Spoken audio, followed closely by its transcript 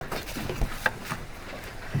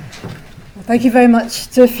Thank you very much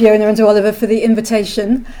to Fiona and to Oliver for the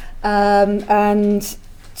invitation and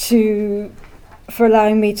for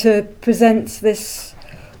allowing me to present this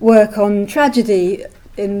work on tragedy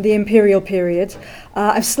in the imperial period.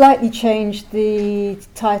 I've slightly changed the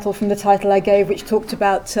title from the title I gave, which talked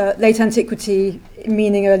about late antiquity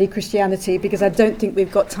meaning early Christianity, because I don't think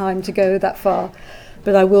we've got time to go that far,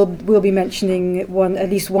 but I will be mentioning at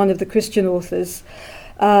least one of the Christian authors.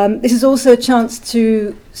 This is also a chance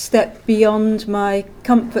to step beyond my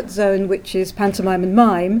comfort zone, which is pantomime and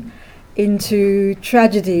mime, into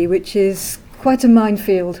tragedy, which is quite a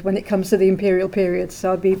minefield when it comes to the imperial period.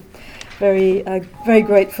 So I'd be very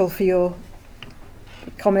grateful for your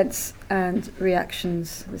comments and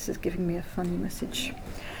reactions. This is giving me a funny message.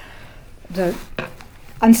 So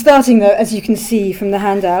I'm starting, though, as you can see from the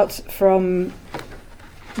handout, from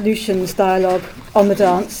Lucian's dialogue on the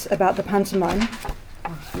dance about the pantomime.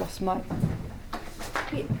 Lost my.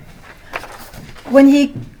 When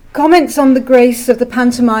he comments on the grace of the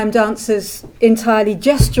pantomime dancer's entirely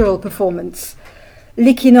gestural performance,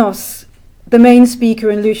 Lykinos, the main speaker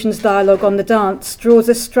in Lucian's dialogue on the dance, draws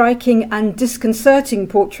a striking and disconcerting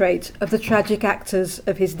portrait of the tragic actors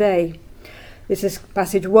of his day. This is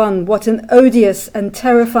passage 1. What an odious and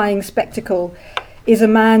terrifying spectacle is a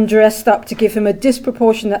man dressed up to give him a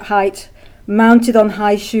disproportionate height, mounted on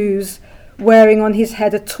high shoes, wearing on his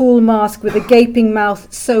head a tall mask with a gaping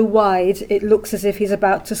mouth so wide it looks as if he's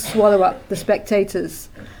about to swallow up the spectators.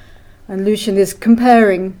 And Lucian is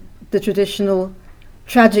comparing the traditional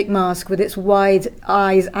tragic mask with its wide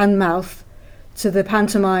eyes and mouth to the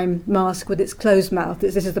pantomime mask with its closed mouth.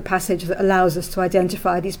 This is the passage that allows us to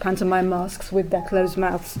identify these pantomime masks with their closed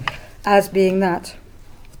mouths as being that.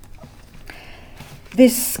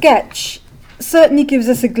 This sketch certainly gives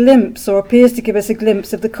us a glimpse, or appears to give us a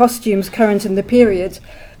glimpse, of the costumes current in the period.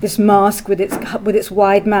 This mask with its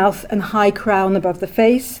wide mouth and high crown above the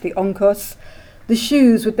face, the onkos, the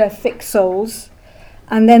shoes with their thick soles,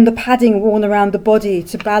 and then the padding worn around the body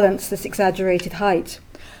to balance this exaggerated height.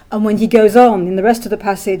 And when he goes on in the rest of the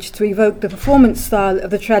passage to evoke the performance style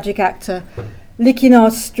of the tragic actor,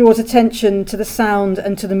 Lykinos draws attention to the sound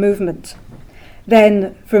and to the movement.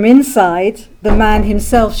 Then, from inside, the man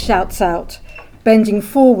himself shouts out, bending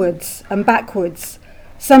forwards and backwards,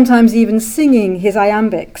 sometimes even singing his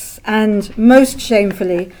iambics, and, most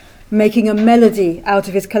shamefully, making a melody out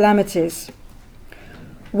of his calamities.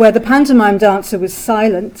 Where the pantomime dancer was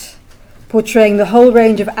silent, portraying the whole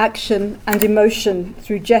range of action and emotion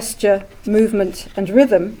through gesture, movement, and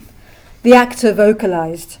rhythm, the actor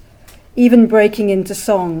vocalized, even breaking into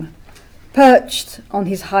song, perched on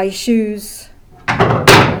his high shoes.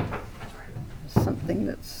 Something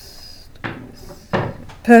that's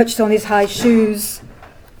perched on his high shoes,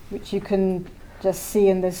 which you can just see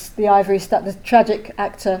in the ivory the tragic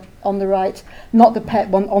actor on the right, not the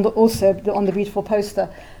one on the beautiful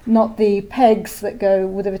poster, not the pegs that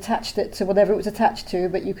would have attached it to whatever it was attached to,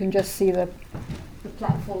 but you can just see the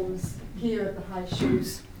platforms here of the high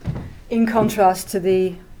shoes, in contrast to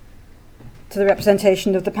the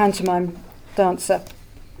representation of the pantomime dancer.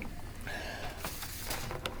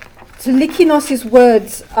 So Lykinos'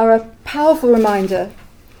 words are a powerful reminder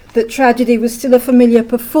that tragedy was still a familiar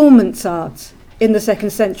performance art in the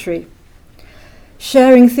 2nd century,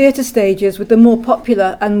 sharing theatre stages with the more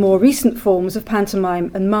popular and more recent forms of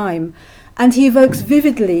pantomime and mime. And he evokes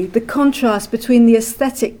vividly the contrast between the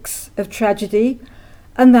aesthetics of tragedy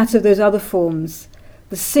and that of those other forms.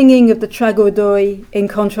 The singing of the tragodoi in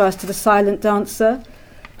contrast to the silent dancer,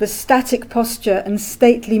 the static posture and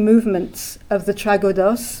stately movements of the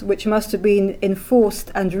tragodos, which must have been enforced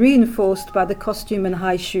and reinforced by the costume and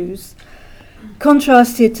high shoes,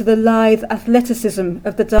 contrasted to the lithe athleticism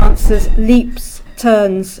of the dancers' leaps,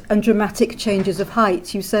 turns, and dramatic changes of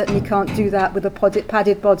height. You certainly can't do that with a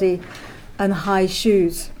padded body and high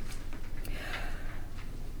shoes.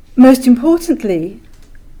 Most importantly,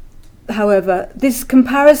 however, this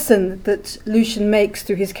comparison that Lucian makes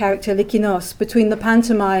through his character Lykinos between the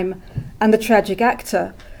pantomime and the tragic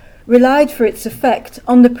actor relied for its effect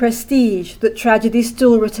on the prestige that tragedy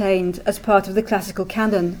still retained as part of the classical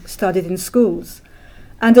canon studied in schools,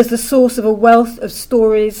 and as the source of a wealth of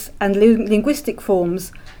stories and linguistic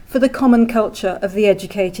forms for the common culture of the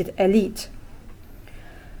educated elite.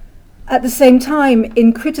 At the same time,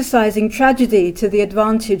 in criticizing tragedy to the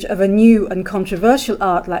advantage of a new and controversial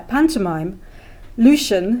art like pantomime,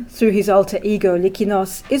 Lucian, through his alter ego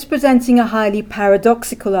Lykinos, is presenting a highly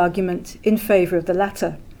paradoxical argument in favor of the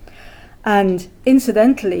latter, and,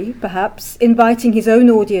 incidentally, perhaps, inviting his own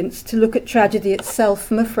audience to look at tragedy itself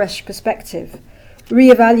from a fresh perspective,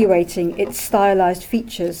 re-evaluating its stylized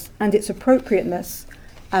features and its appropriateness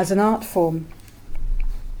as an art form.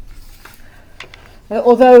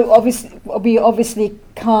 Although we obviously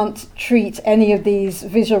can't treat any of these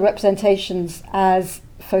visual representations as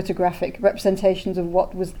photographic representations of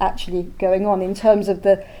what was actually going on in terms of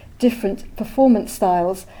the different performance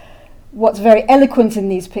styles, what's very eloquent in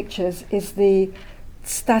these pictures is the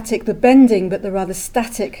bending, but the rather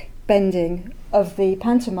static bending of the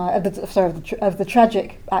pantomime, of the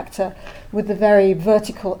tragic actor, with the very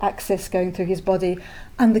vertical axis going through his body,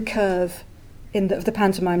 and the curve of the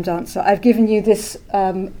pantomime dancer. I've given you this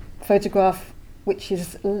photograph, which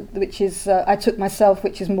is I took myself,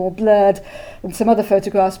 which is more blurred than some other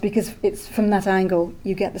photographs, because it's from that angle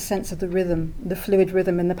you get the sense of the rhythm, the fluid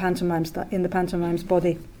rhythm in the pantomime's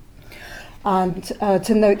body. And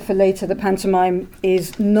to note for later, the pantomime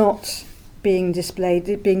is not being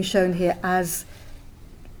displayed, being shown here as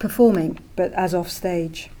performing, but as off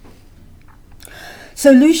stage.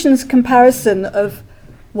 So Lucian's comparison of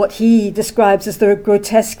what he describes as the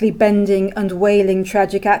grotesquely bending and wailing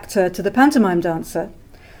tragic actor to the pantomime dancer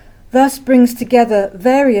thus brings together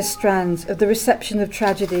various strands of the reception of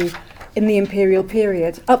tragedy in the imperial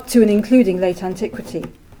period, up to and including late antiquity.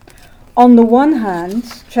 On the one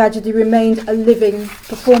hand, tragedy remained a living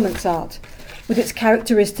performance art, with its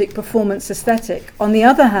characteristic performance aesthetic. On the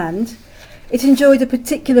other hand, it enjoyed a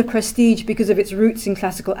particular prestige because of its roots in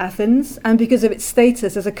classical Athens and because of its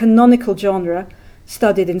status as a canonical genre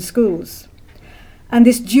studied in schools. And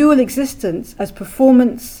this dual existence as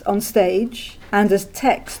performance on stage and as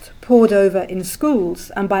text poured over in schools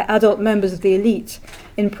and by adult members of the elite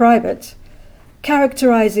in private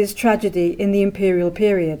characterizes tragedy in the imperial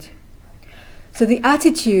period. So the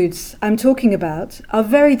attitudes I'm talking about are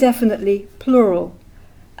very definitely plural,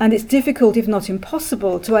 and it's difficult, if not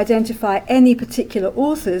impossible, to identify any particular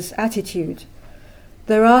author's attitude.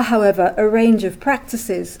 There are, however, a range of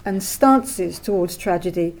practices and stances towards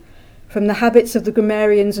tragedy, from the habits of the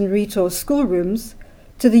grammarians and rhetors' schoolrooms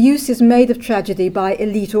to the uses made of tragedy by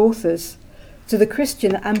elite authors, to the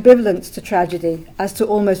Christian ambivalence to tragedy as to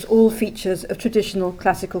almost all features of traditional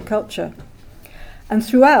classical culture. And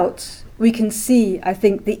throughout, we can see, I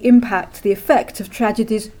think, the impact, the effect of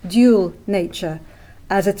tragedy's dual nature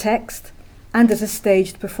as a text and as a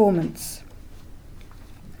staged performance.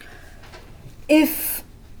 If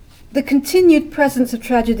the continued presence of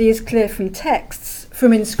tragedy is clear from texts,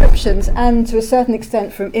 from inscriptions, and to a certain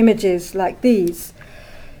extent from images like these,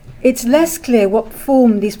 it's less clear what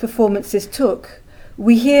form these performances took.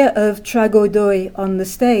 We hear of tragodoi on the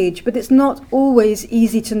stage, but it's not always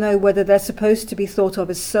easy to know whether they're supposed to be thought of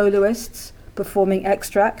as soloists performing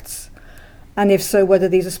extracts, and if so, whether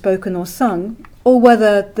these are spoken or sung, or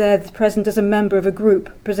whether they're present as a member of a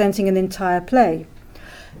group presenting an entire play.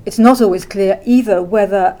 It's not always clear either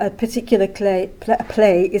whether a particular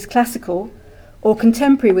play is classical or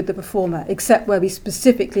contemporary with the performer, except where we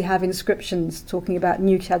specifically have inscriptions talking about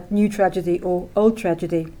new tragedy or old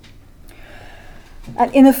tragedy.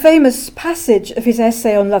 And in a famous passage of his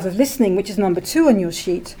essay on love of listening, which is number 2 on your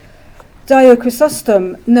sheet, Dio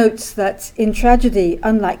Chrysostom notes that in tragedy,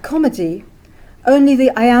 unlike comedy, only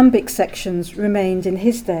the iambic sections remained in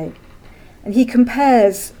his day. And he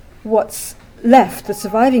compares what's left, the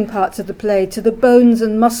surviving parts of the play, to the bones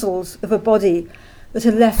and muscles of a body that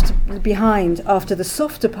are left behind after the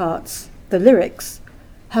softer parts, the lyrics,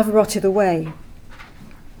 have rotted away.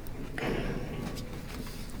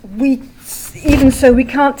 Even so, we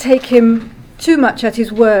can't take him too much at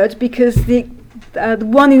his word, because the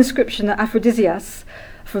one inscription at Aphrodisias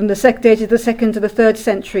from dated the 2nd to the 3rd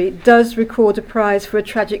century does record a prize for a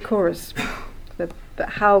tragic chorus. But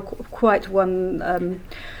how quite one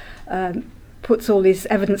puts all this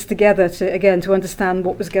evidence together to understand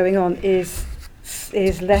what was going on is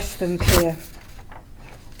less than clear.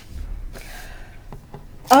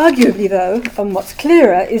 Arguably, though, and what's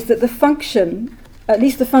clearer is that the function, at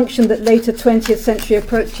least the function that later 20th century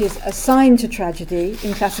approaches assigned to tragedy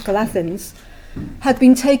in classical Athens, had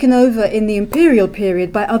been taken over in the imperial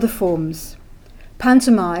period by other forms.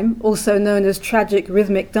 Pantomime, also known as tragic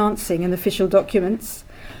rhythmic dancing in official documents,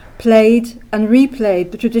 played and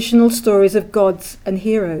replayed the traditional stories of gods and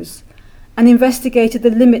heroes, and investigated the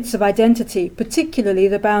limits of identity, particularly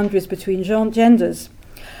the boundaries between genders,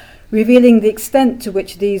 revealing the extent to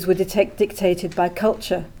which these were dictated by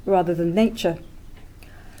culture rather than nature.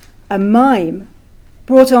 A mime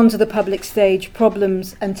brought onto the public stage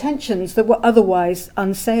problems and tensions that were otherwise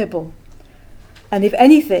unsayable. And if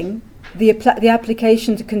anything, the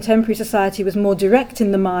application to contemporary society was more direct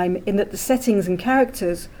in the mime, in that the settings and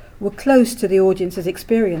characters were close to the audience's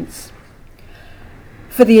experience.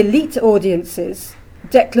 For the elite audiences,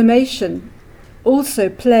 declamation also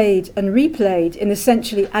played and replayed in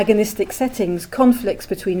essentially agonistic settings conflicts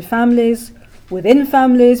between families, within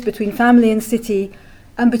families, between family and city,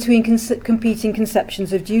 and between competing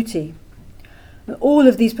conceptions of duty. And all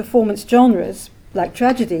of these performance genres, like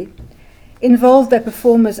tragedy, involve their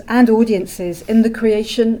performers and audiences in the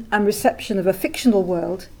creation and reception of a fictional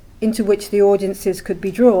world into which the audiences could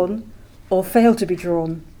be drawn or fail to be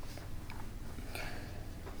drawn.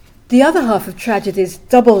 The other half of tragedy's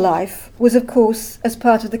double life was, of course, as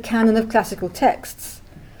part of the canon of classical texts.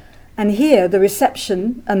 And here the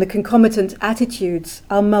reception and the concomitant attitudes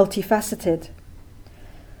are multifaceted.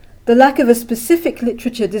 The lack of a specific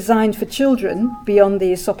literature designed for children, beyond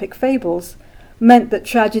the Aesopic fables, meant that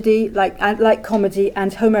tragedy, like comedy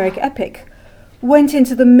and Homeric epic, went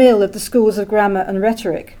into the mill of the schools of grammar and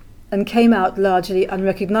rhetoric and came out largely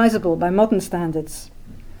unrecognizable by modern standards.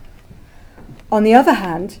 On the other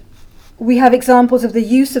hand, we have examples of the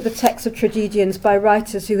use of the text of tragedians by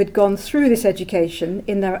writers who had gone through this education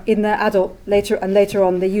in their adult later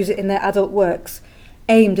on they use it in their adult works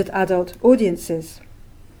aimed at adult audiences.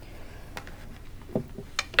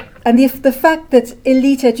 And the fact that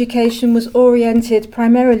elite education was oriented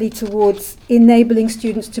primarily towards enabling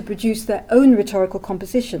students to produce their own rhetorical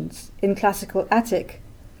compositions in classical Attic,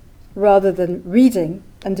 rather than reading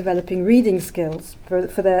and developing reading skills for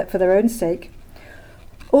their own sake,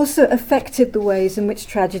 also affected the ways in which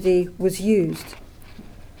tragedy was used.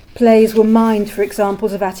 Plays were mined for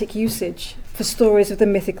examples of Attic usage, for stories of the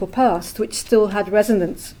mythical past, which still had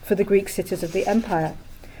resonance for the Greek cities of the empire.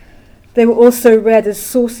 They were also read as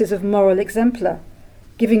sources of moral exemplar,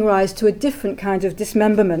 giving rise to a different kind of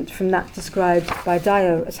dismemberment from that described by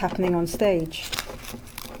Dio as happening on stage.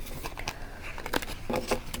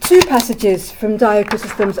 Two passages from Dio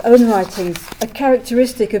Chrysostom's own writings are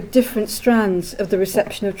characteristic of different strands of the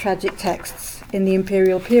reception of tragic texts in the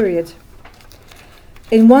imperial period.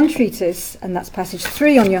 In one treatise, and that's passage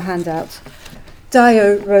 3 on your handout,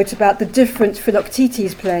 Dio wrote about the different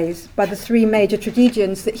Philoctetes plays by the three major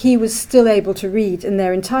tragedians that he was still able to read in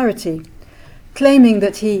their entirety, claiming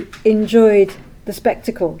that he enjoyed the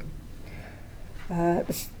spectacle.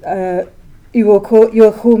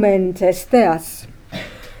 Theas.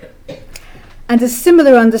 And a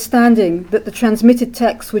similar understanding that the transmitted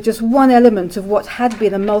texts were just one element of what had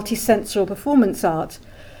been a multisensual performance art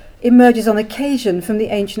emerges on occasion from the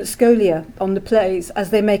ancient scholia on the plays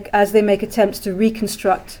as they make attempts to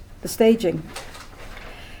reconstruct the staging.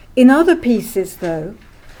 In other pieces, though,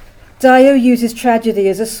 Dio uses tragedy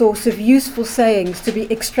as a source of useful sayings to be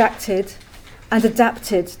extracted and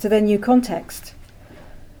adapted to their new context.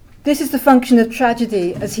 This is the function of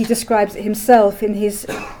tragedy as he describes it himself in his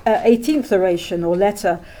 18th oration or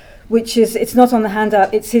letter, which is, it's not on the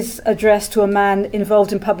handout, it's his address to a man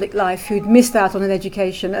involved in public life who'd missed out on an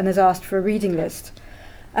education and has asked for a reading list.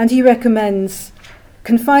 And he recommends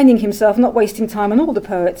confining himself, not wasting time on all the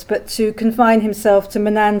poets, but to confine himself to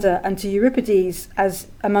Menander and to Euripides as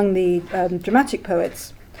among the dramatic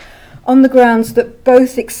poets, on the grounds that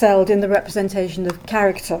both excelled in the representation of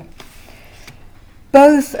character.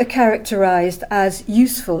 Both are characterized as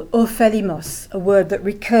useful, orphelimos, a word that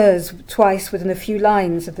recurs twice within a few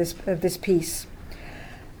lines of this piece.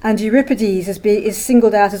 And Euripides is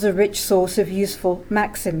singled out as a rich source of useful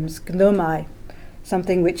maxims, gnomai,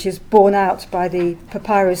 something which is borne out by the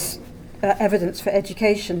papyrus evidence for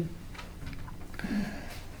education.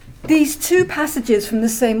 These two passages from the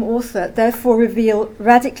same author therefore reveal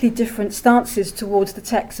radically different stances towards the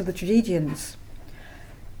text of the tragedians.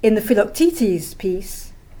 In the Philoctetes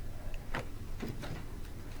piece,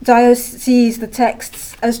 Dio sees the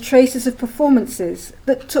texts as traces of performances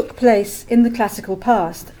that took place in the classical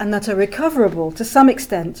past and that are recoverable to some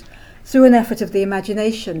extent through an effort of the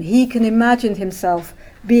imagination. He can imagine himself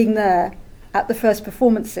being there at the first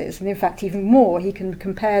performances, and in fact even more, he can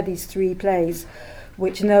compare these three plays,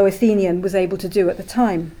 which no Athenian was able to do at the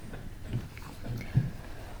time.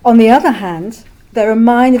 On the other hand, they're a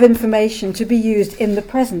mine of information to be used in the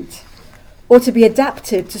present, or to be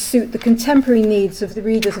adapted to suit the contemporary needs of the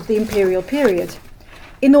readers of the imperial period,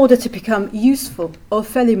 in order to become useful, or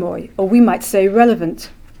phelimoi, or we might say relevant.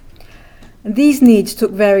 And these needs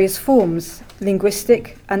took various forms,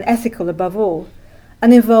 linguistic and ethical above all,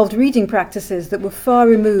 and involved reading practices that were far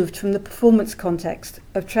removed from the performance context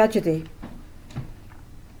of tragedy.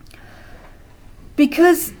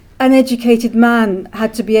 Because an educated man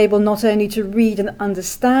had to be able not only to read and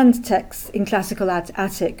understand texts in classical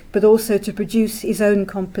Attic, but also to produce his own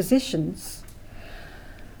compositions.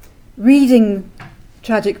 Reading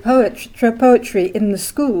tragic poetry in the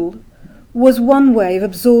school was one way of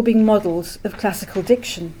absorbing models of classical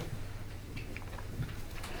diction.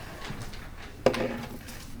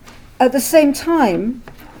 At the same time,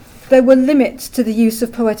 there were limits to the use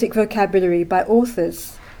of poetic vocabulary by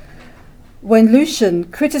authors. When Lucian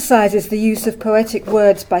criticizes the use of poetic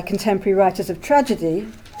words by contemporary writers of tragedy,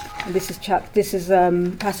 and this is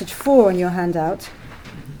passage 4 on your handout.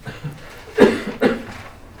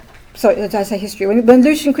 Sorry, did I say history? When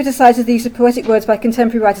Lucian criticizes the use of poetic words by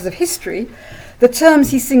contemporary writers of history, the terms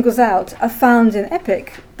he singles out are found in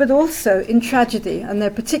epic, but also in tragedy, and they're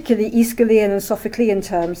particularly Aeschylean and Sophoclean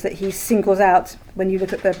terms that he singles out when you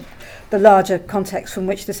look at the larger context from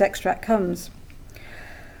which this extract comes.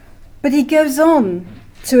 But he goes on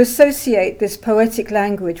to associate this poetic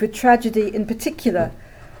language with tragedy in particular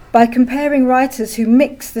by comparing writers who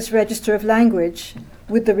mix this register of language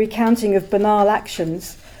with the recounting of banal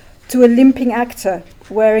actions to a limping actor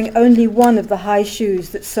wearing only one of the high shoes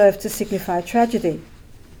that serve to signify tragedy.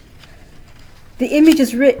 The image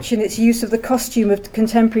is rich in its use of the costume of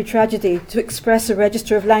contemporary tragedy to express a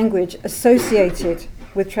register of language associated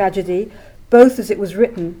with tragedy, both as it was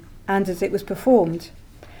written and as it was performed.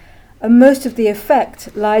 And most of the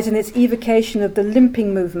effect lies in its evocation of the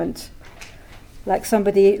limping movement, like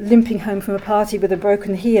somebody limping home from a party with a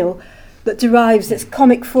broken heel, that derives its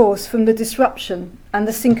comic force from the disruption and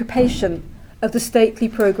the syncopation of the stately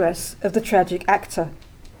progress of the tragic actor.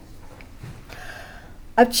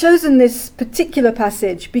 I've chosen this particular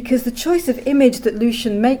passage because the choice of image that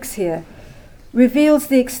Lucian makes here reveals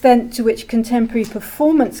the extent to which contemporary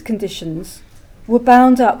performance conditions were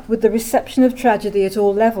bound up with the reception of tragedy at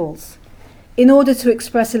all levels. In order to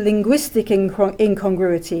express a linguistic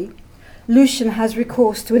incongruity, Lucian has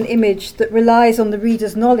recourse to an image that relies on the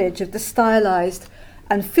reader's knowledge of the stylized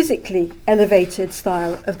and physically elevated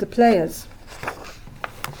style of the players.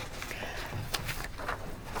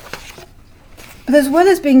 But as well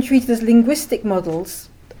as being treated as linguistic models,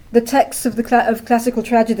 the texts of classical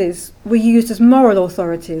tragedies were used as moral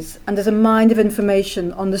authorities and as a mine of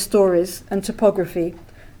information on the stories and topography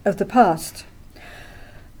of the past.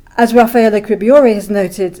 As Raffaele Cribiore has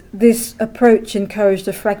noted, this approach encouraged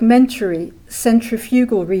a fragmentary,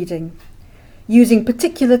 centrifugal reading, using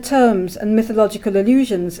particular terms and mythological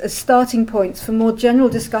allusions as starting points for more general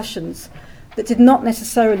discussions that did not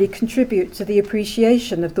necessarily contribute to the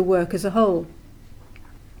appreciation of the work as a whole.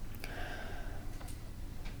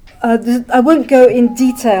 I won't go in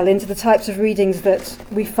detail into the types of readings that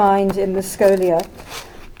we find in the Scholia,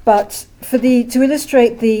 but to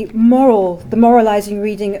illustrate the moralizing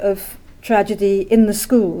reading of tragedy in the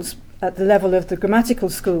schools, at the level of the grammatical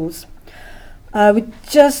schools, I would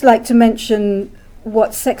just like to mention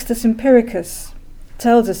what Sextus Empiricus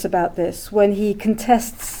tells us about this when he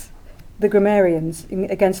contests the grammarians,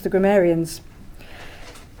 against the grammarians.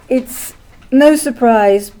 It's no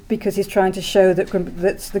surprise, because he's trying to show that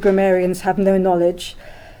the grammarians have no knowledge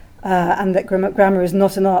and that grammar is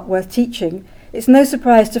not an art worth teaching. It's no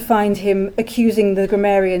surprise to find him accusing the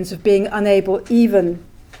grammarians of being unable even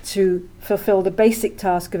to fulfill the basic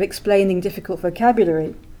task of explaining difficult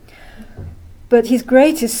vocabulary. But his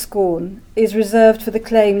greatest scorn is reserved for the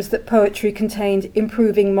claims that poetry contained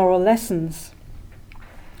improving moral lessons.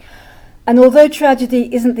 And although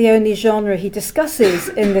tragedy isn't the only genre he discusses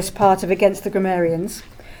in this part of Against the Grammarians,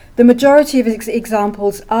 the majority of his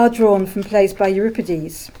examples are drawn from plays by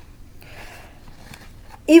Euripides.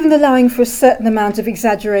 Even allowing for a certain amount of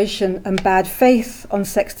exaggeration and bad faith on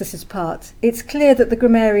Sextus's part, it's clear that the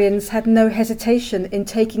grammarians had no hesitation in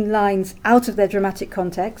taking lines out of their dramatic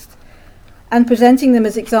context and presenting them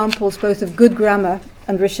as examples both of good grammar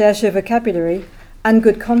and recherche vocabulary and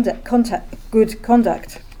good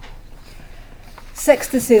conduct.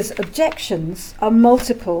 Sextus's objections are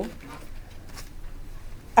multiple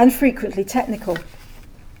and frequently technical.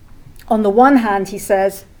 On the one hand, he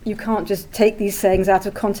says, you can't just take these sayings out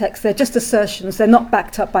of context. They're just assertions. They're not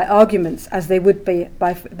backed up by arguments, as they would be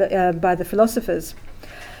by the philosophers.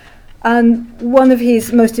 And one of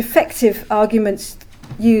his most effective arguments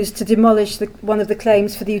used to demolish one of the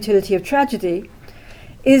claims for the utility of tragedy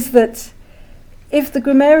is that if the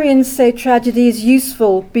grammarians say tragedy is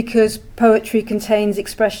useful because poetry contains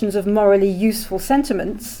expressions of morally useful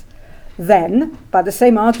sentiments, then, by the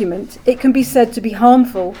same argument, it can be said to be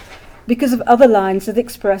harmful because of other lines that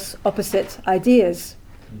express opposite ideas,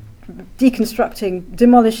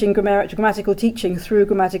 demolishing grammatical teaching through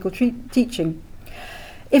grammatical teaching.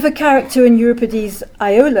 If a character in Euripides'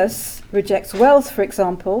 Iolaus rejects wealth, for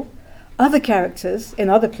example, other characters in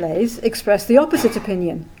other plays express the opposite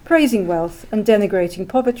opinion, praising wealth and denigrating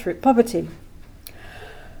poverty.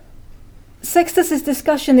 Sextus's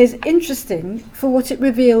discussion is interesting for what it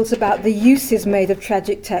reveals about the uses made of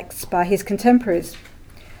tragic texts by his contemporaries.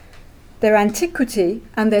 Their antiquity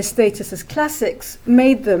and their status as classics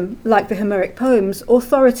made them, like the Homeric poems,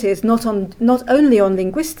 authorities not only on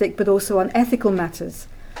linguistic but also on ethical matters.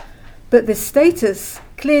 But this status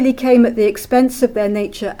clearly came at the expense of their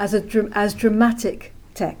nature as dramatic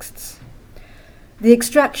texts. The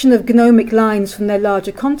extraction of gnomic lines from their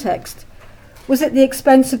larger context was at the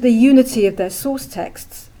expense of the unity of their source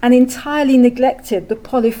texts and entirely neglected the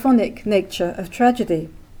polyphonic nature of tragedy.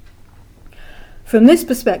 From this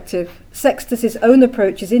perspective, Sextus's own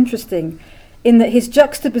approach is interesting in that his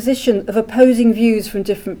juxtaposition of opposing views from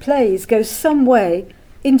different plays goes some way,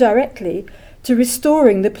 indirectly, to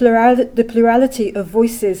restoring the plurality of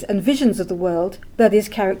voices and visions of the world that is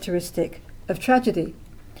characteristic of tragedy.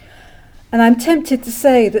 And I'm tempted to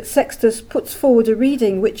say that Sextus puts forward a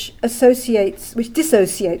reading which dissociates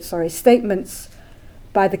statements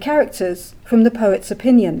by the characters from the poet's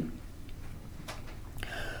opinion.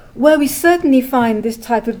 Where we certainly find this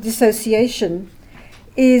type of dissociation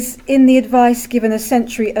is in the advice given a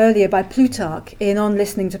century earlier by Plutarch in On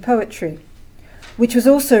Listening to Poetry, which was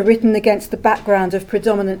also written against the background of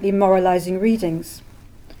predominantly moralizing readings.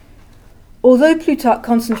 Although Plutarch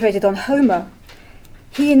concentrated on Homer,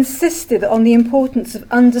 he insisted on the importance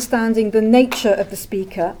of understanding the nature of the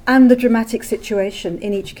speaker and the dramatic situation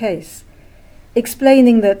in each case,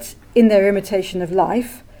 explaining that, in their imitation of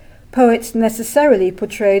life, poets necessarily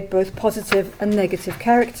portrayed both positive and negative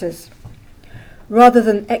characters. Rather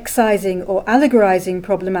than excising or allegorizing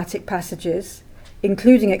problematic passages,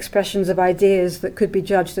 including expressions of ideas that could be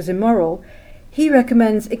judged as immoral, he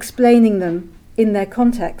recommends explaining them in their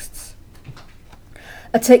contexts.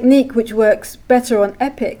 A technique which works better on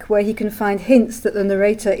epic, where he can find hints that the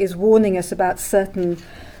narrator is warning us about certain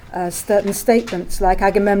statements, like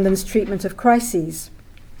Agamemnon's treatment of crises.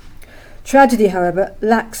 Tragedy, however,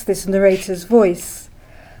 lacks this narrator's voice.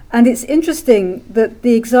 And it's interesting that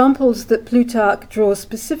the examples that Plutarch draws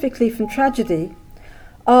specifically from tragedy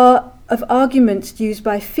are of arguments used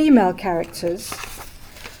by female characters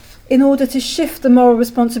in order to shift the moral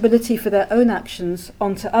responsibility for their own actions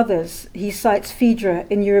onto others. He cites Phaedra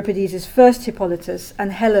in Euripides' first Hippolytus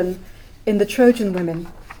and Helen in the Trojan Women.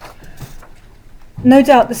 No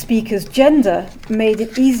doubt the speaker's gender made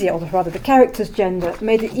it easier, or rather the character's gender,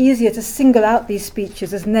 made it easier to single out these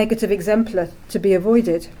speeches as negative exemplar to be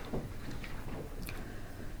avoided.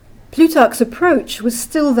 Plutarch's approach was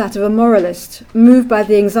still that of a moralist, moved by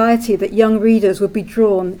the anxiety that young readers would be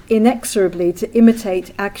drawn inexorably to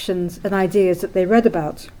imitate actions and ideas that they read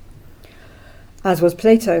about, as was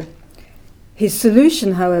Plato. His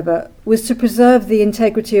solution, however, was to preserve the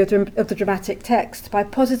integrity of the dramatic text by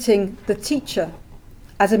positing the teacher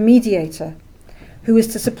as a mediator, who is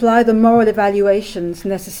to supply the moral evaluations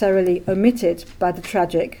necessarily omitted by the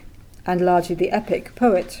tragic and largely the epic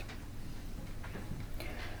poet.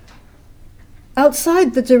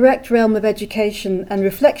 Outside the direct realm of education and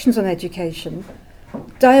reflections on education,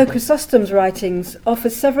 Dio Chrysostom's writings offer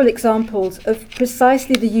several examples of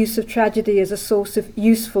precisely the use of tragedy as a source of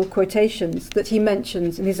useful quotations that he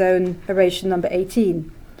mentions in his own oration number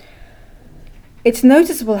 18. It's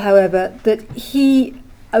noticeable, however, that he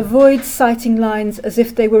avoids citing lines as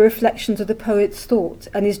if they were reflections of the poet's thought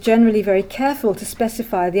and is generally very careful to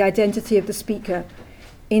specify the identity of the speaker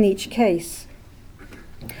in each case.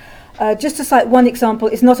 Just to cite one example,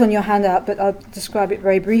 it's not on your handout, but I'll describe it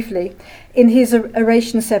very briefly. In his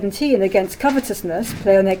oration 17 against covetousness,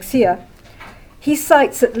 Pleonexia, he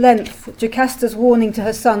cites at length Jocasta's warning to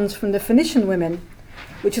her sons from the Phoenician women,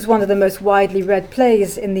 which is one of the most widely read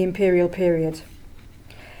plays in the imperial period.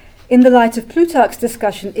 In the light of Plutarch's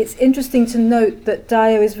discussion, it's interesting to note that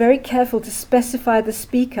Dio is very careful to specify the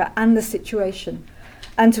speaker and the situation,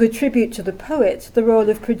 and to attribute to the poet the role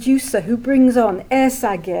of producer who brings on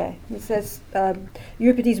Ersager. He says,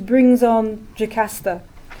 Euripides brings on Jocasta,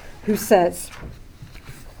 who says,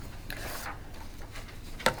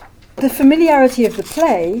 the familiarity of the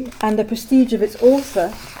play and the prestige of its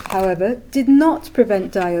author, however, did not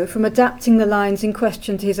prevent Dio from adapting the lines in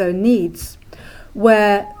question to his own needs.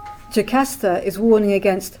 Where Jocasta is warning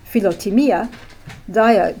against philotimia,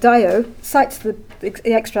 Dio cites the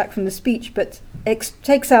extract from the speech, but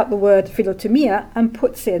takes out the word philotimia and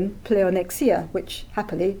puts in pleonexia, which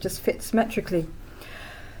happily just fits metrically.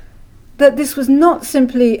 That this was not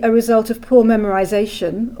simply a result of poor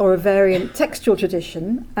memorization or a variant textual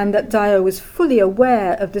tradition, and that Dio was fully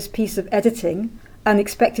aware of this piece of editing and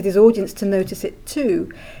expected his audience to notice it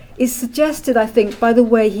too, is suggested, I think, by the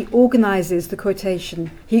way he organizes the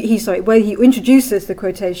quotation. Way he introduces the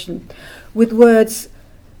quotation with words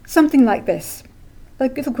something like this. A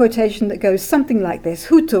little quotation that goes something like this: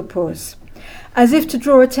 Hutopos, as if to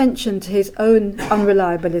draw attention to his own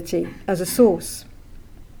unreliability as a source.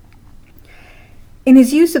 In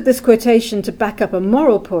his use of this quotation to back up a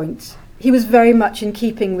moral point, he was very much in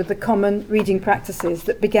keeping with the common reading practices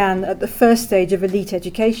that began at the first stage of elite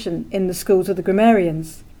education in the schools of the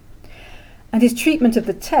grammarians. And his treatment of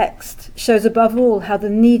the text shows above all how the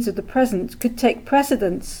needs of the present could take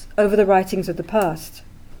precedence over the writings of the past.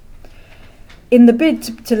 In the bid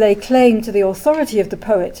to lay claim to the authority of the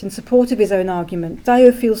poet in support of his own argument,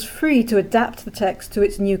 Dio feels free to adapt the text to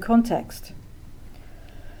its new context.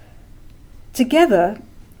 Together,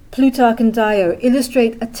 Plutarch and Dio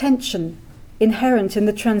illustrate a tension inherent in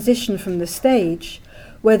the transition from the stage,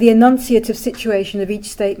 where the enunciative situation of each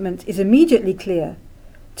statement is immediately clear,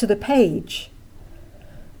 to the page,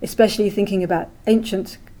 especially thinking about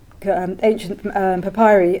ancient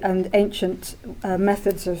papyri and ancient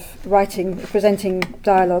methods of writing, presenting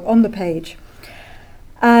dialogue on the page.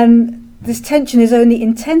 And this tension is only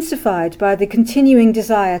intensified by the continuing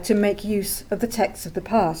desire to make use of the texts of the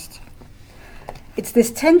past. It's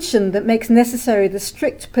this tension that makes necessary the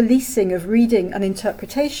strict policing of reading and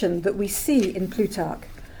interpretation that we see in Plutarch,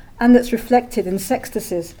 and that's reflected in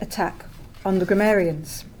Sextus's attack on the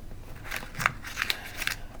grammarians.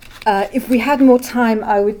 If we had more time,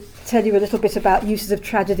 I would tell you a little bit about uses of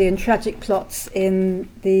tragedy and tragic plots in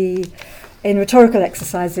rhetorical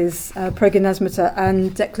exercises, progonasmata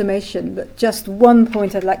and declamation. But just one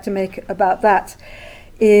point I'd like to make about that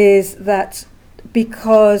is that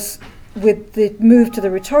because with the move to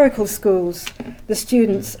the rhetorical schools, the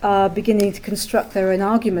students are beginning to construct their own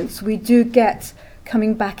arguments. We do get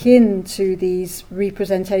coming back into these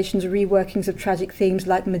representations, reworkings of tragic themes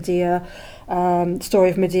like Medea, story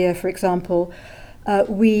of Medea, for example.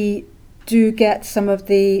 We do get some of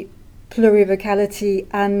the plurivocality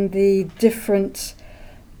and the different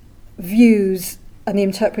views and the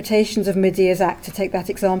interpretations of Medea's act, to take that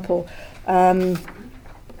example.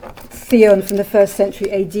 Theon from the 1st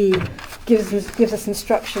century AD gives us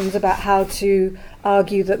instructions about how to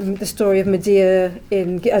argue that the story of Medea,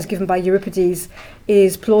 as given by Euripides,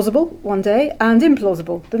 is plausible one day and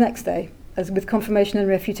implausible the next day, as with confirmation and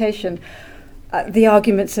refutation. The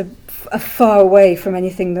arguments are far away from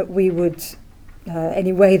anything that we would,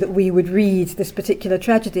 any way that we would read this particular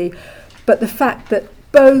tragedy, but the fact that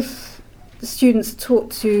both students are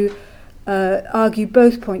taught to argue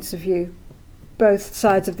both points of view, both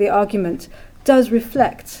sides of the argument, does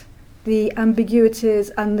reflect the ambiguities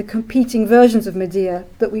and the competing versions of Medea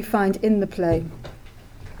that we find in the play.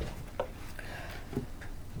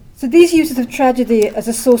 So these uses of tragedy as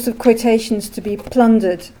a source of quotations to be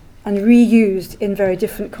plundered and reused in very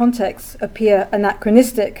different contexts appear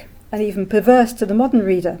anachronistic and even perverse to the modern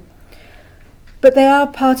reader. But they are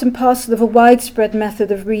part and parcel of a widespread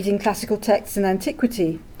method of reading classical texts in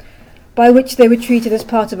antiquity, by which they were treated as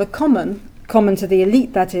part of a common to the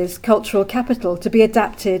elite, that is, cultural capital, to be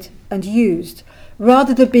adapted and used,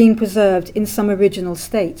 rather than being preserved in some original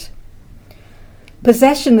state.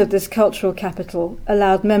 Possession of this cultural capital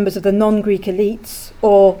allowed members of the non-Greek elites,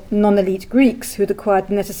 or non-elite Greeks who had acquired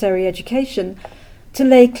the necessary education, to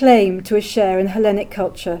lay claim to a share in Hellenic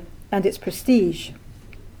culture and its prestige.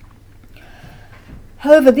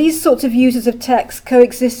 However, these sorts of uses of text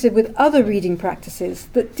coexisted with other reading practices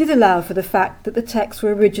that did allow for the fact that the texts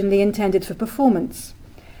were originally intended for performance.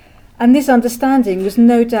 And this understanding was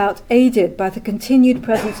no doubt aided by the continued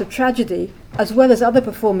presence of tragedy, as well as other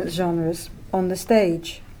performance genres, on the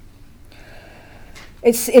stage.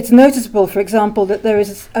 It's noticeable, for example, that there is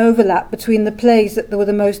this overlap between the plays that were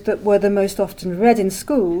the most often read in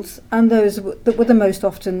schools and those that were the most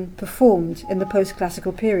often performed in the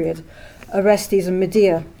post-classical period, Orestes and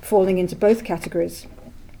Medea falling into both categories.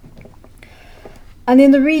 And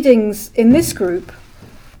in the readings in this group,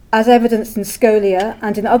 as evidenced in Scholia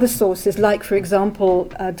and in other sources, like, for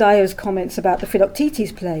example, Dio's comments about the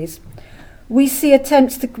Philoctetes plays, we see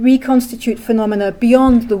attempts to reconstitute phenomena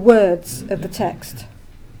beyond the words of the text.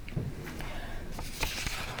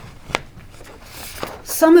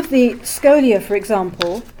 Some of the Scholia, for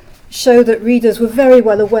example, show that readers were very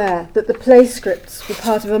well aware that the play scripts were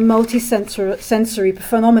part of a multi-sensory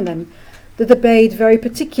phenomenon that obeyed very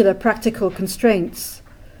particular practical constraints.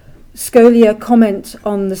 Scholia comment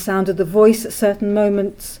on the sound of the voice at certain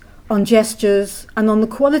moments, on gestures, and on the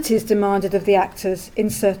qualities demanded of the actors in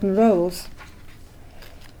certain roles.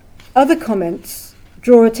 Other comments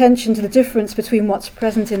draw attention to the difference between what's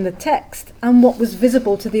present in the text and what was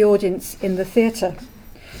visible to the audience in the theatre.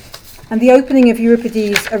 And the opening of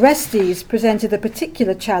Euripides' Orestes presented a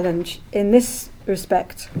particular challenge in this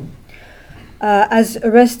respect. As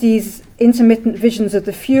Orestes' intermittent visions of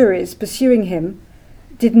the Furies pursuing him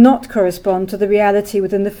did not correspond to the reality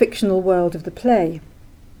within the fictional world of the play.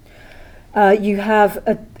 You have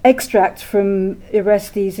an extract from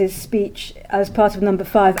Orestes' speech as part of number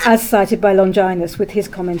 5, as cited by Longinus, with his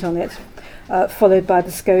comment on it, followed by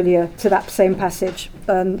the scholia to that same passage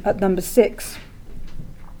at number 6.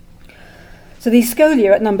 So the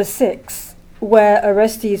scholia at number 6, where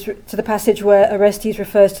Orestes, to the passage where Orestes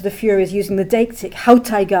refers to the Furies using the deictic,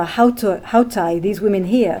 hautaiga, hautai, these women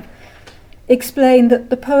here, explain that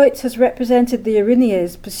the poet has represented the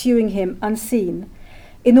Erinyes pursuing him unseen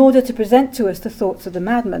in order to present to us the thoughts of the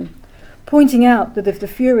madman, pointing out that if the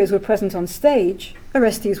Furies were present on stage,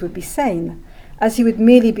 Orestes would be sane, as he would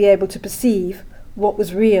merely be able to perceive what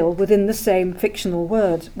was real within the same fictional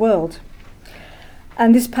world.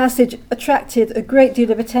 And this passage attracted a great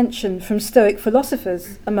deal of attention from Stoic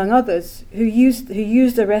philosophers, among others, who used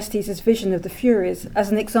Orestes' vision of the Furies as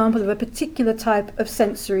an example of a particular type of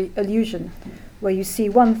sensory illusion, where you see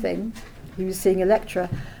one thing, he was seeing Electra,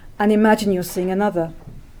 and imagine you're seeing another.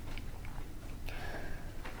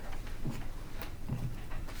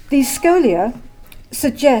 These scholia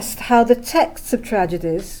suggest how the texts of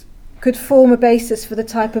tragedies could form a basis for the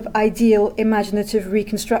type of ideal imaginative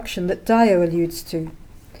reconstruction that Dio alludes to.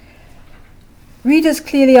 Readers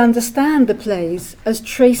clearly understand the plays as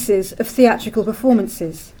traces of theatrical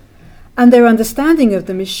performances, and their understanding of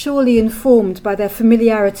them is surely informed by their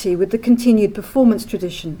familiarity with the continued performance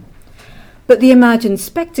tradition. But the imagined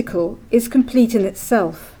spectacle is complete in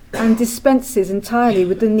itself and dispenses entirely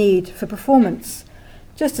with the need for performance,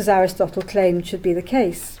 just as Aristotle claimed should be the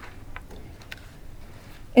case.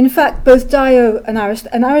 In fact, both Dio and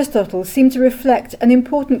Aristotle seem to reflect an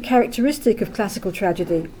important characteristic of classical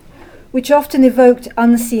tragedy, which often evoked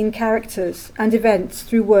unseen characters and events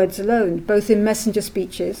through words alone, both in messenger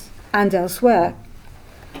speeches and elsewhere.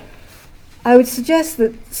 I would suggest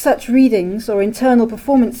that such readings or internal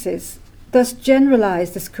performances thus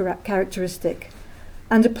generalize this characteristic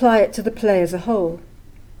and apply it to the play as a whole.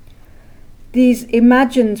 These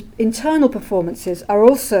imagined internal performances are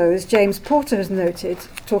also, as James Porter has noted,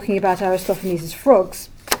 talking about Aristophanes' frogs,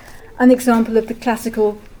 an example of the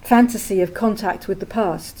classical fantasy of contact with the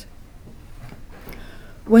past.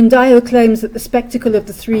 When Dio claims that the spectacle of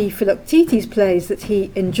the 3 Philoctetes plays that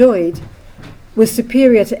he enjoyed was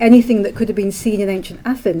superior to anything that could have been seen in ancient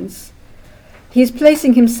Athens, he is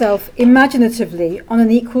placing himself imaginatively on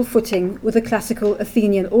an equal footing with a classical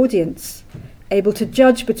Athenian audience, able to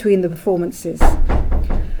judge between the performances.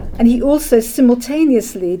 And he also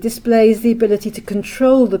simultaneously displays the ability to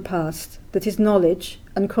control the past that his knowledge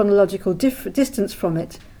and chronological distance from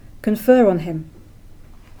it confer on him.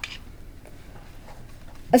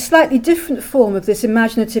 A slightly different form of this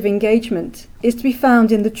imaginative engagement is to be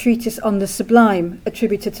found in the treatise on the Sublime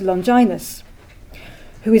attributed to Longinus,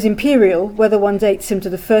 who is imperial whether one dates him to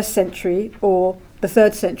the 1st century or the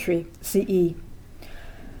 3rd century CE.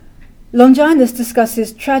 Longinus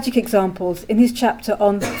discusses tragic examples in his chapter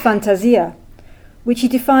on Fantasia, which he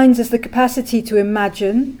defines as the capacity to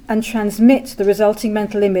imagine and transmit the resulting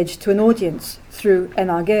mental image to an audience through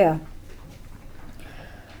enargeia.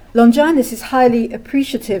 Longinus is highly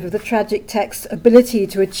appreciative of the tragic text's ability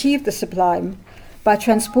to achieve the sublime by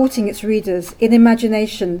transporting its readers in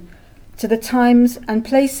imagination to the times and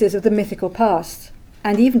places of the mythical past,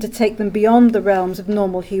 and even to take them beyond the realms of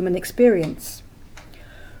normal human experience.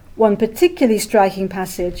 One particularly striking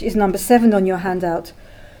passage is number 7 on your handout,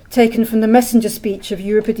 taken from the messenger speech of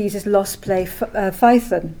Euripides' lost play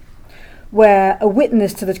Phaethon, where a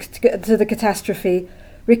witness to the catastrophe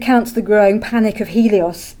recounts the growing panic of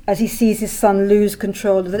Helios as he sees his son lose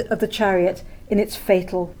control of the chariot in its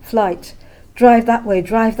fatal flight. Drive that way,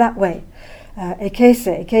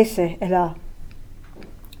 ekese, ela.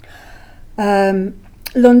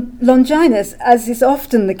 Longinus, as is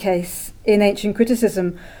often the case in ancient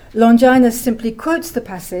criticism, Longinus simply quotes the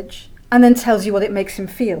passage and then tells you what it makes him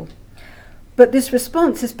feel. But this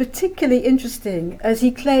response is particularly interesting as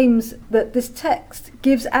he claims that this text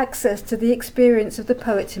gives access to the experience of the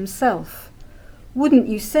poet himself. Wouldn't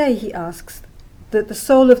you say, he asks, that the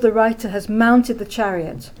soul of the writer has mounted the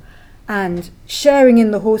chariot and, sharing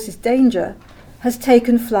in the horse's danger, has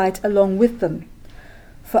taken flight along with them?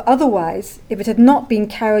 For otherwise, if it had not been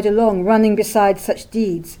carried along running beside such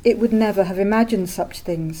deeds, it would never have imagined such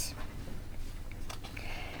things.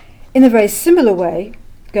 In a very similar way,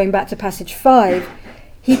 going back to passage 5,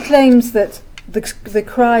 he claims that the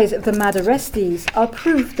cries of the mad Orestes are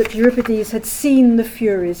proof that Euripides had seen the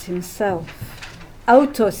Furies himself.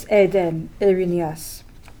 Autos edem Erinyes.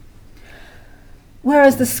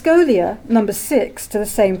 Whereas the scholia, number 6, to the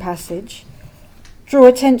same passage, draw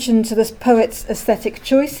attention to the poet's aesthetic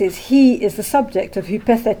choices. He is the subject of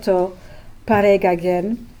Hypetheto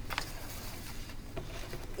Pareigagen.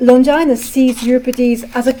 Longinus sees Euripides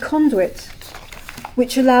as a conduit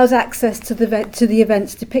which allows access to the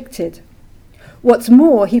events depicted. What's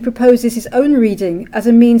more, he proposes his own reading as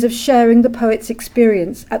a means of sharing the poet's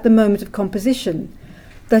experience at the moment of composition,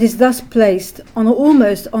 that is thus placed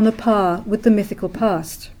almost on a par with the mythical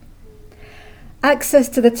past. Access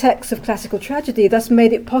to the texts of classical tragedy thus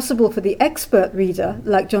made it possible for the expert reader,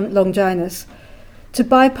 like Longinus, to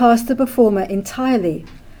bypass the performer entirely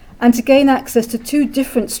and to gain access to two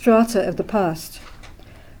different strata of the past: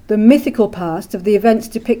 the mythical past of the events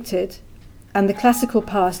depicted and the classical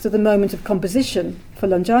past of the moment of composition for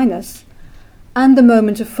Longinus, and the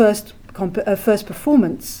moment of first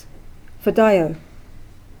performance for Dio.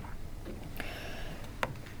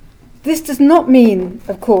 This does not mean,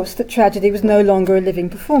 of course, that tragedy was no longer a living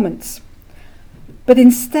performance, but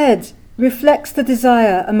instead reflects the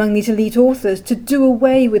desire among these elite authors to do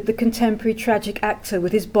away with the contemporary tragic actor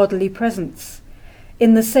with his bodily presence,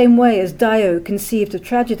 in the same way as Dio conceived of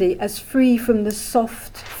tragedy as free from the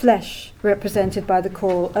soft flesh represented by the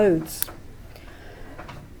choral odes.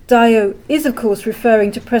 Dio is, of course,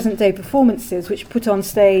 referring to present-day performances which put on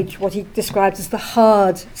stage what he describes as the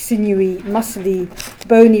hard, sinewy, muscly,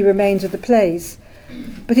 bony remains of the plays.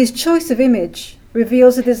 But his choice of image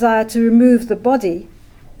reveals a desire to remove the body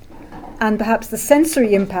and perhaps the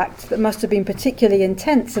sensory impact that must have been particularly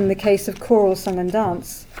intense in the case of choral song and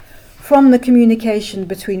dance from the communication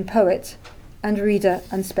between poet and reader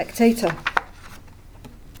and spectator.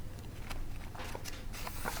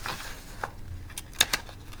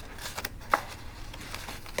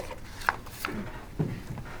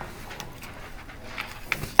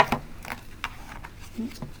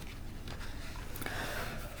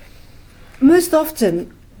 Most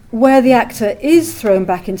often, where the actor is thrown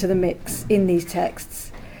back into the mix in these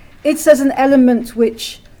texts, it's as an element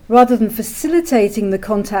which, rather than facilitating the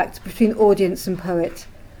contact between audience and poet,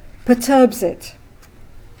 perturbs it.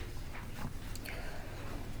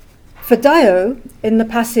 For Dio, in the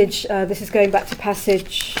passage, this is going back to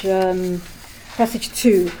passage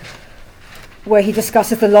 2, where he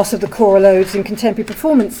discusses the loss of the choral odes in contemporary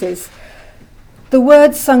performances, the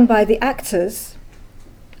words sung by the actors,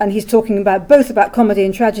 and he's talking about both about comedy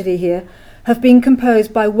and tragedy here, have been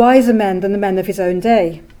composed by wiser men than the men of his own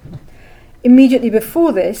day. Immediately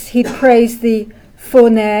before this, he'd praised the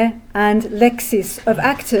phonère and lexis of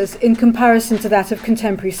actors in comparison to that of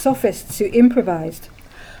contemporary sophists who improvised.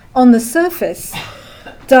 On the surface,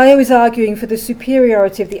 Dio is arguing for the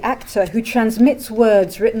superiority of the actor who transmits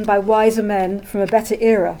words written by wiser men from a better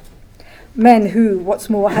era, men who, what's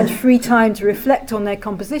more, had free time to reflect on their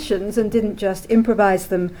compositions and didn't just improvise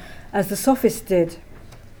them as the sophists did.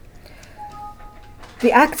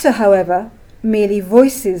 The actor, however, merely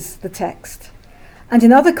voices the text, and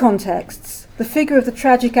in other contexts, the figure of the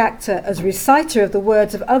tragic actor as reciter of the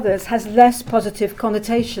words of others has less positive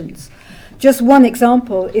connotations. Just one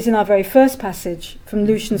example is in our very first passage from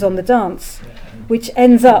Lucian's On the Dance, which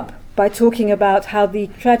ends up by talking about how the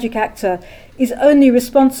tragic actor is only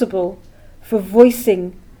responsible for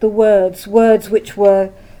voicing the words which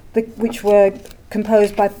were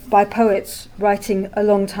composed by poets writing a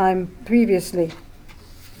long time previously.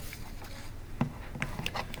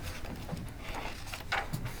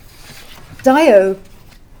 Dio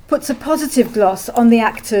puts a positive gloss on the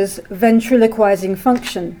actor's ventriloquizing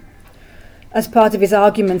function as part of his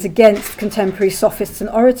argument against contemporary sophists and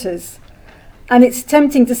orators. And it's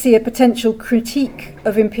tempting to see a potential critique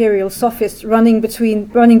of imperial sophists running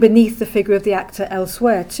beneath the figure of the actor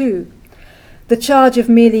elsewhere too. The charge of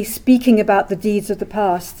merely speaking about the deeds of the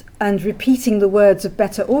past and repeating the words of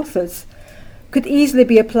better authors could easily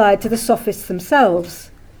be applied to the sophists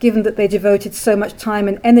themselves, given that they devoted so much time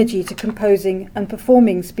and energy to composing and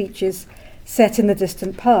performing speeches set in the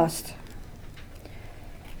distant past.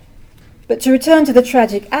 But to return to the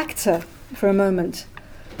tragic actor for a moment,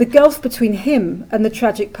 the gulf between him and the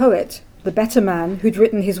tragic poet, the better man who'd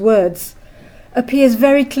written his words, appears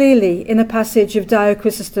very clearly in a passage of Dio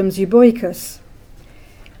Chrysostom's Euboicus.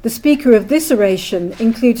 The speaker of this oration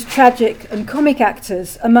includes tragic and comic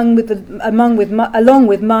actors along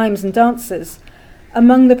with mimes and dancers,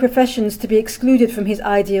 among the professions to be excluded from his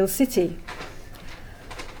ideal city.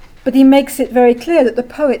 But he makes it very clear that the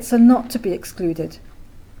poets are not to be excluded.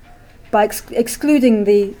 By excluding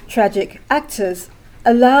the tragic actors,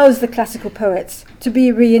 allows the classical poets to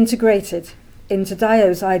be reintegrated into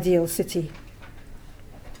Dio's ideal city.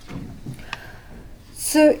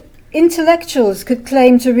 So intellectuals could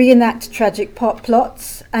claim to reenact tragic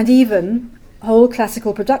plots and even whole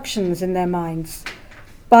classical productions in their minds,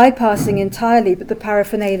 bypassing entirely but the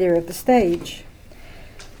paraphernalia of the stage.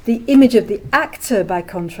 The image of the actor, by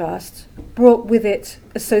contrast, brought with it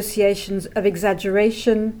associations of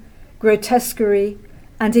exaggeration, grotesquerie,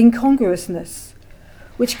 and incongruousness,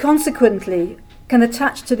 which consequently can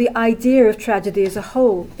attach to the idea of tragedy as a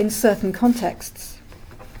whole in certain contexts.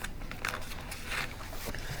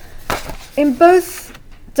 In both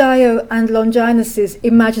Dio and Longinus's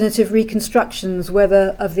imaginative reconstructions,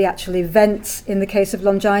 whether of the actual events in the case of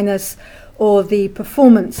Longinus or the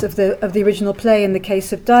performance of the original play in the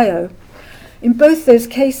case of Dio, in both those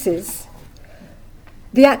cases,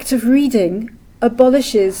 the act of reading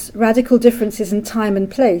abolishes radical differences in time and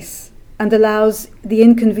place and allows the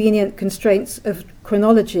inconvenient constraints of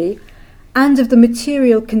chronology and of the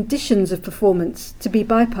material conditions of performance to be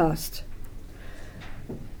bypassed.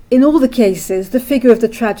 In all the cases, the figure of the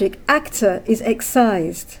tragic actor is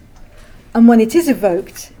excised, and when it is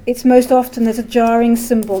evoked, it's most often as a jarring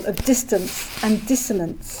symbol of distance and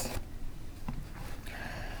dissonance.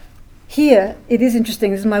 Here, it is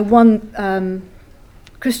interesting, this is my one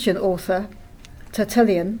Christian author,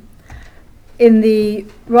 Tertullian.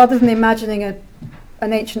 Rather than imagining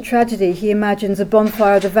an ancient tragedy, he imagines a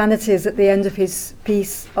bonfire of the vanities at the end of his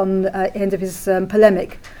piece, on the end of his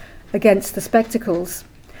polemic against the spectacles.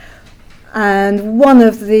 And one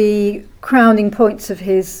of the crowning points of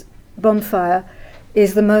his bonfire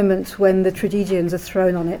is the moment when the tragedians are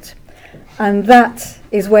thrown on it. And that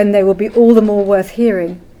is when they will be all the more worth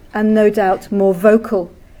hearing, and no doubt more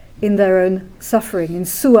vocal in their own suffering, in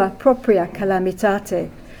sua propria calamitate,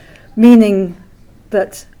 meaning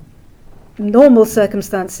that in normal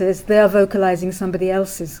circumstances they are vocalizing somebody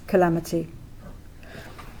else's calamity.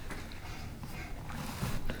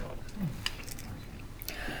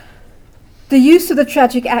 The use of the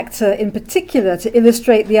tragic actor in particular to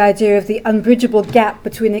illustrate the idea of the unbridgeable gap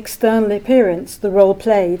between external appearance, the role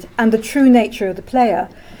played, and the true nature of the player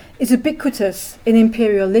is ubiquitous in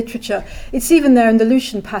imperial literature. It's even there in the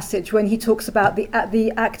Lucian passage when he talks about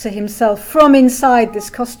the actor himself from inside this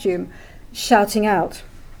costume shouting out.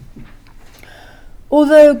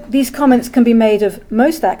 Although these comments can be made of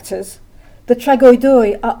most actors, the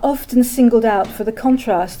tragoidoi are often singled out for the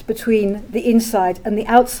contrast between the inside and the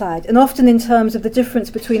outside, and often in terms of the difference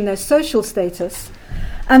between their social status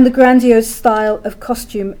and the grandiose style of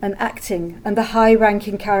costume and acting and the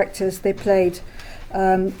high-ranking characters they played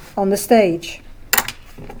on the stage.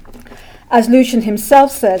 As Lucian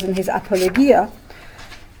himself says in his Apologia,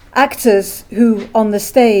 actors who on the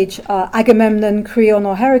stage are Agamemnon, Creon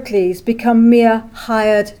or Heracles become mere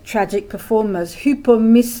hired tragic performers,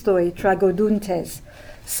 hypomistoi tragoduntes,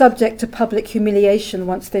 subject to public humiliation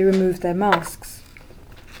once they remove their masks.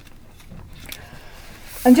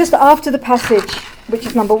 And just after the passage, which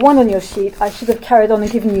is number 1 on your sheet, I should have carried on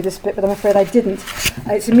and given you this bit, but I'm afraid I didn't.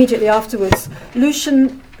 It's immediately afterwards.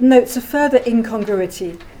 Lucian notes a further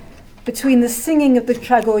incongruity between the singing of the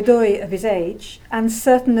tragoidoi of his age and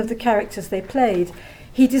certain of the characters they played.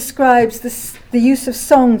 He describes the use of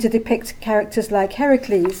song to depict characters like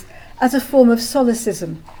Heracles as a form of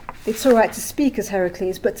solecism. It's all right to speak as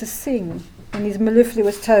Heracles, but to sing in these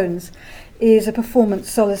mellifluous tones is a performance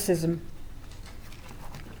solecism.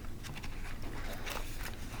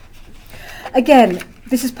 Again,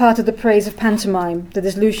 this is part of the praise of pantomime that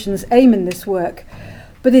is Lucian's aim in this work.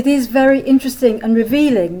 But it is very interesting and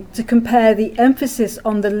revealing to compare the emphasis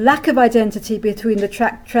on the lack of identity between the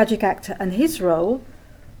tragic actor and his role,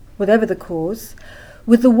 whatever the cause,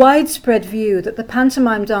 with the widespread view that the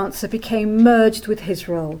pantomime dancer became merged with his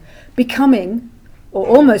role, becoming, or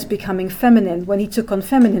almost becoming, feminine when he took on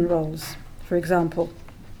feminine roles, for example.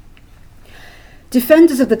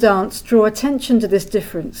 Defenders of the dance draw attention to this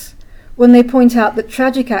difference when they point out that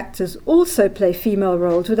tragic actors also play female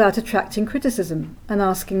roles without attracting criticism, and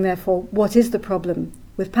asking, therefore, what is the problem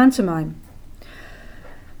with pantomime?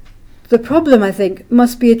 The problem, I think,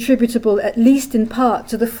 must be attributable at least in part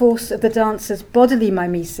to the force of the dancer's bodily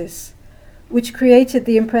mimesis, which created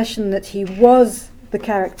the impression that he was the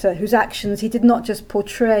character whose actions he did not just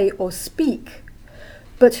portray or speak,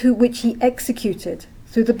 but which he executed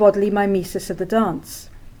through the bodily mimesis of the dance.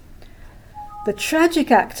 The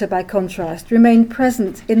tragic actor, by contrast, remained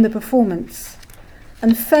present in the performance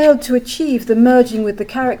and failed to achieve the merging with the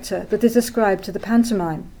character that is ascribed to the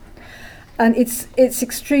pantomime. And it's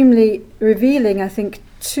extremely revealing, I think,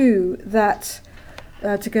 too, that,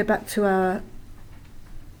 to go back to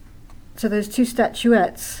those 2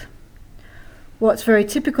 statuettes, what's very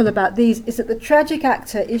typical about these is that the tragic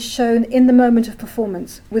actor is shown in the moment of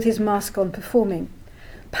performance with his mask on performing.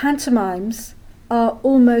 Pantomimes are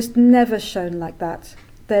almost never shown like that.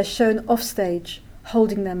 They're shown off stage,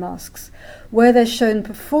 holding their masks. Where they're shown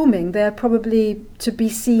performing, they're probably to be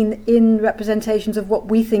seen in representations of what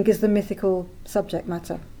we think is the mythical subject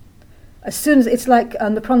matter. As soon as, it's like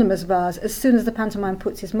the Pronymus vase, as soon as the pantomime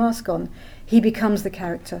puts his mask on, he becomes the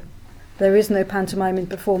character. There is no pantomime in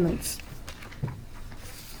performance.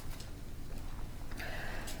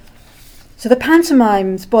 So the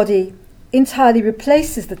pantomime's body entirely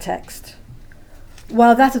replaces the text,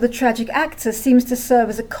 while that of the tragic actor seems to serve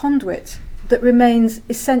as a conduit that remains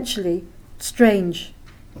essentially strange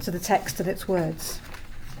to the text and its words.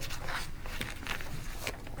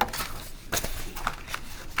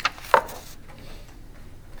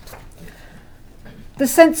 The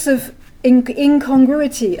sense of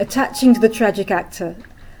incongruity attaching to the tragic actor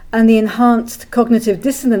and the enhanced cognitive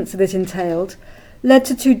dissonance that it entailed led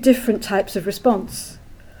to two different types of response.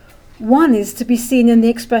 One is to be seen in the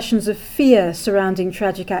expressions of fear surrounding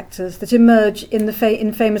tragic actors that emerge in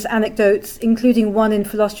famous anecdotes, including one in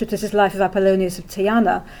Philostratus' Life of Apollonius of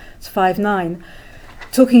Tyana, it's 5-9,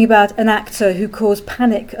 talking about an actor who caused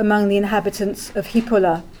panic among the inhabitants of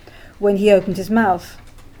Hippola when he opened his mouth.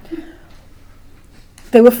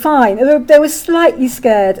 They were fine. They were slightly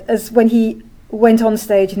scared as when he went on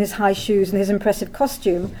stage in his high shoes and his impressive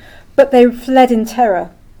costume, but they fled in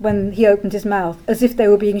terror when he opened his mouth, as if they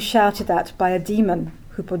were being shouted at by a demon,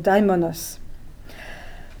 hypodaimonos.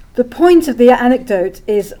 The point of the anecdote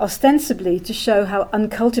is ostensibly to show how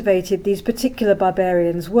uncultivated these particular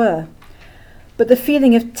barbarians were. But the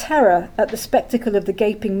feeling of terror at the spectacle of the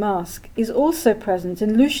gaping mask is also present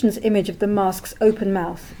in Lucian's image of the mask's open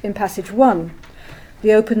mouth in passage 1,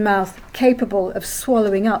 the open mouth capable of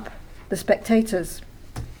swallowing up the spectators.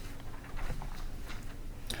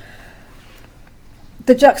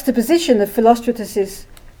 The juxtaposition of Philostratus'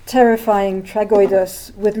 terrifying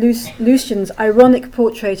tragoidos with Lucian's ironic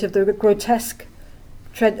portrait of the grotesque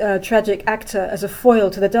tragic actor as a foil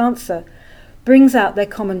to the dancer brings out their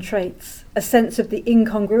common traits, a sense of the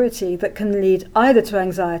incongruity that can lead either to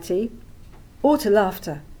anxiety or to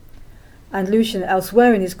laughter. And Lucian,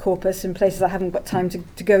 elsewhere in his corpus, in places I haven't got time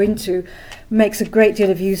to go into, makes a great deal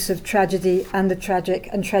of use of tragedy and the tragic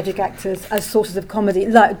and tragic actors as sources of comedy,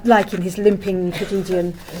 like in his limping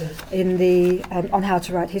tragedian in the On How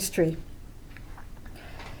to Write History.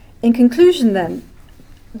 In conclusion, then,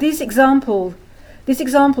 these examples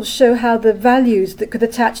show how the values that could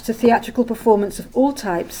attach to theatrical performance of all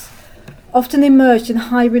types often emerged in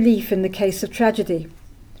high relief in the case of tragedy.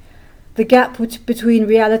 The gap between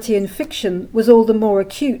reality and fiction was all the more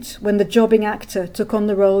acute when the jobbing actor took on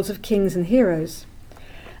the roles of kings and heroes.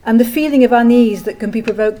 And the feeling of unease that can be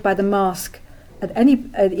provoked by the mask in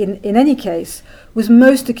any case was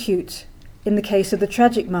most acute in the case of the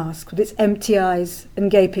tragic mask with its empty eyes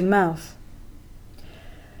and gaping mouth.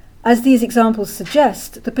 As these examples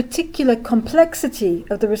suggest, the particular complexity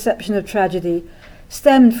of the reception of tragedy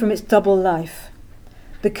stemmed from its double life.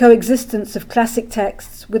 The coexistence of classic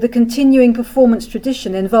texts with a continuing performance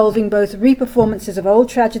tradition involving both re-performances of old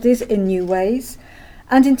tragedies in new ways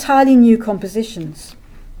and entirely new compositions.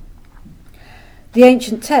 The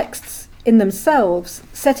ancient texts, in themselves,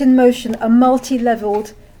 set in motion a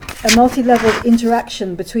multi-leveled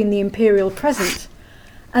interaction between the imperial present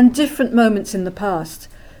and different moments in the past,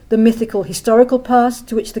 the mythical historical past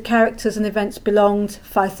to which the characters and events belonged,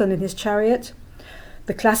 Phaethon in his chariot,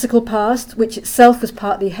 the classical past, which itself was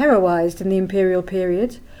partly heroized in the imperial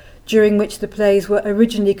period, during which the plays were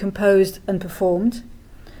originally composed and performed.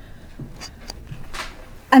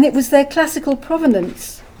 And it was their classical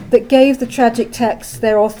provenance that gave the tragic texts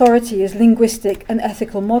their authority as linguistic and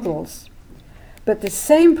ethical models. But this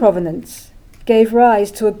same provenance gave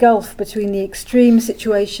rise to a gulf between the extreme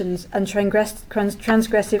situations and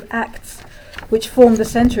transgressive acts which formed the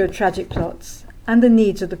centre of tragic plots and the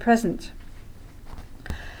needs of the present.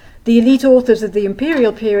 The elite authors of the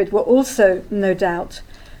imperial period were also, no doubt,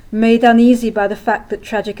 made uneasy by the fact that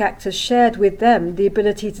tragic actors shared with them the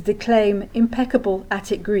ability to declaim impeccable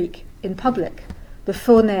Attic Greek in public, the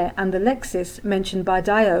Phone and the Lexis mentioned by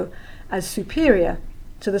Dio as superior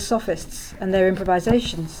to the sophists and their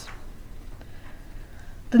improvisations.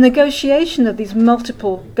 The negotiation of these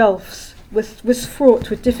multiple gulfs was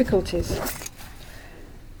fraught with difficulties.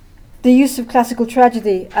 The use of classical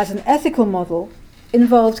tragedy as an ethical model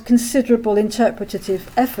involved considerable interpretative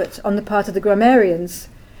effort on the part of the grammarians,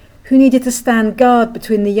 who needed to stand guard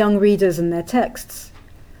between the young readers and their texts.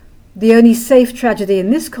 The only safe tragedy in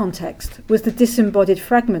this context was the disembodied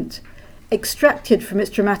fragment, extracted from its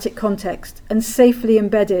dramatic context and safely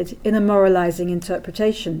embedded in a moralizing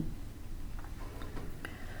interpretation.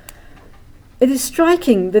 It is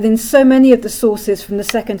striking that in so many of the sources from the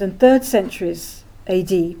 2nd and 3rd centuries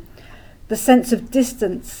AD, the sense of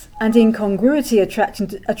distance and incongruity attaching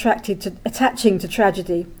to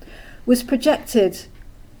tragedy was projected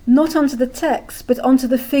not onto the text but onto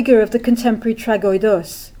the figure of the contemporary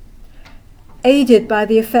tragoidos, aided by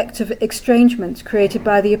the effect of estrangement created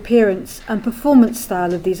by the appearance and performance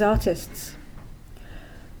style of these artists.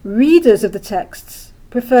 Readers of the texts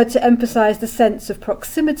preferred to emphasize the sense of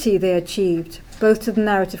proximity they achieved, both to the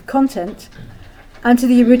narrative content and to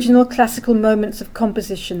the original classical moments of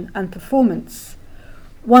composition and performance,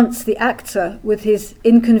 once the actor, with his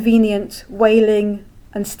inconvenient, wailing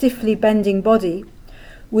and stiffly bending body,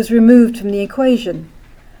 was removed from the equation,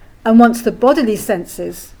 and once the bodily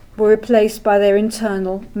senses were replaced by their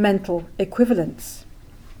internal mental equivalents.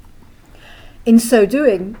 In so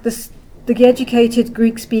doing, the educated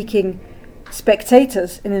Greek-speaking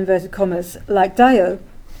spectators, in inverted commas, like Dio,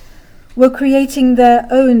 were creating their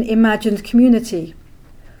own imagined community,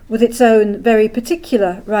 with its own very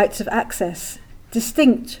particular rights of access,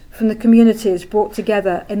 distinct from the communities brought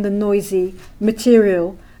together in the noisy,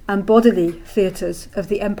 material and bodily theatres of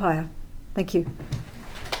the empire. Thank you.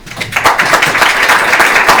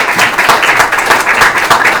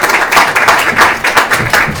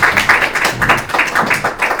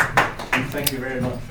 Thank you very much.